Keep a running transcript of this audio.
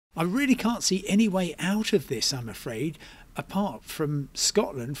I really can't see any way out of this, I'm afraid, apart from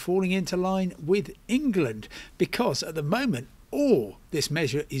Scotland falling into line with England, because at the moment all this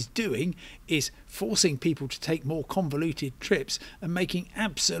measure is doing is forcing people to take more convoluted trips and making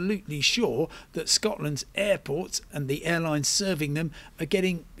absolutely sure that Scotland's airports and the airlines serving them are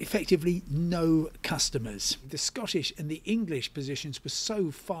getting effectively no customers. The Scottish and the English positions were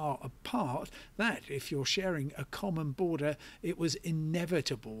so far apart that if you're sharing a common border, it was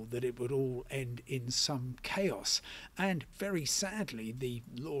inevitable that it would all end in some chaos. And very sadly, the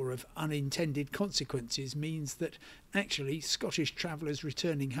law of unintended consequences means that actually Scottish travellers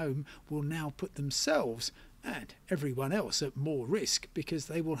returning home will now put themselves and everyone else at more risk, because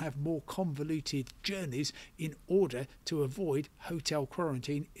they will have more convoluted journeys in order to avoid hotel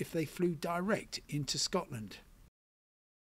quarantine if they flew direct into Scotland.